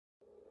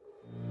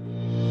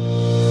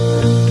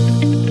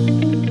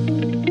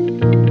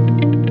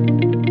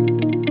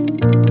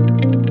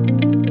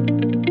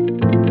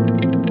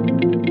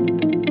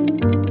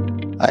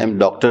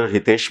Dr.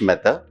 Hitesh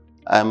Mehta.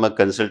 I'm a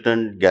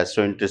consultant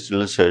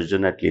gastrointestinal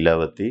surgeon at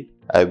Lilavati.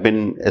 I've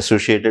been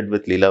associated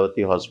with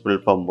Lilavati Hospital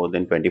for more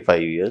than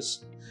 25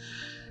 years.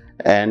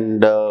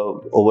 And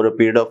over a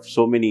period of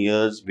so many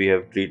years, we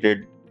have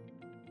treated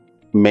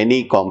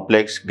many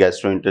complex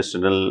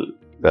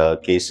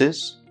gastrointestinal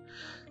cases.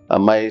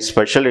 My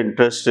special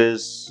interest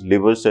is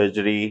liver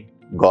surgery,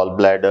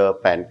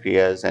 gallbladder,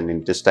 pancreas, and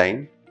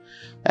intestine.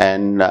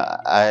 And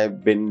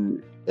I've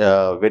been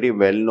very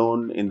well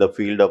known in the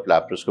field of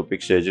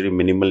laparoscopic surgery,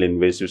 minimal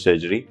invasive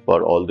surgery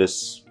for all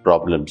these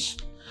problems.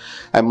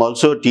 I'm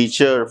also a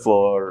teacher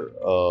for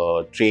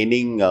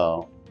training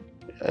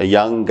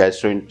young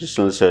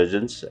gastrointestinal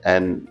surgeons,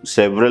 and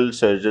several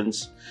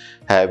surgeons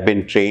have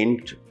been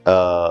trained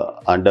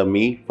under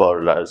me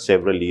for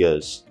several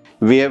years.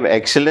 We have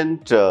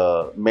excellent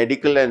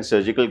medical and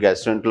surgical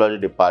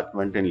gastroenterology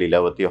department in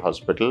Lilavati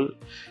Hospital,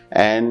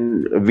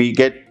 and we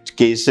get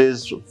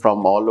cases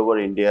from all over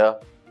India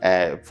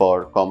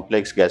for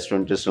complex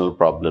gastrointestinal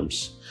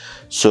problems.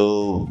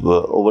 So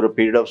over a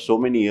period of so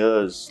many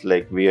years,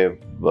 we have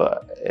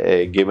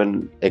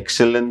given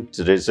excellent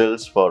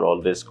results for all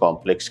these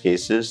complex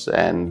cases,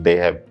 and they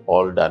have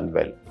all done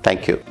well.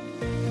 Thank you.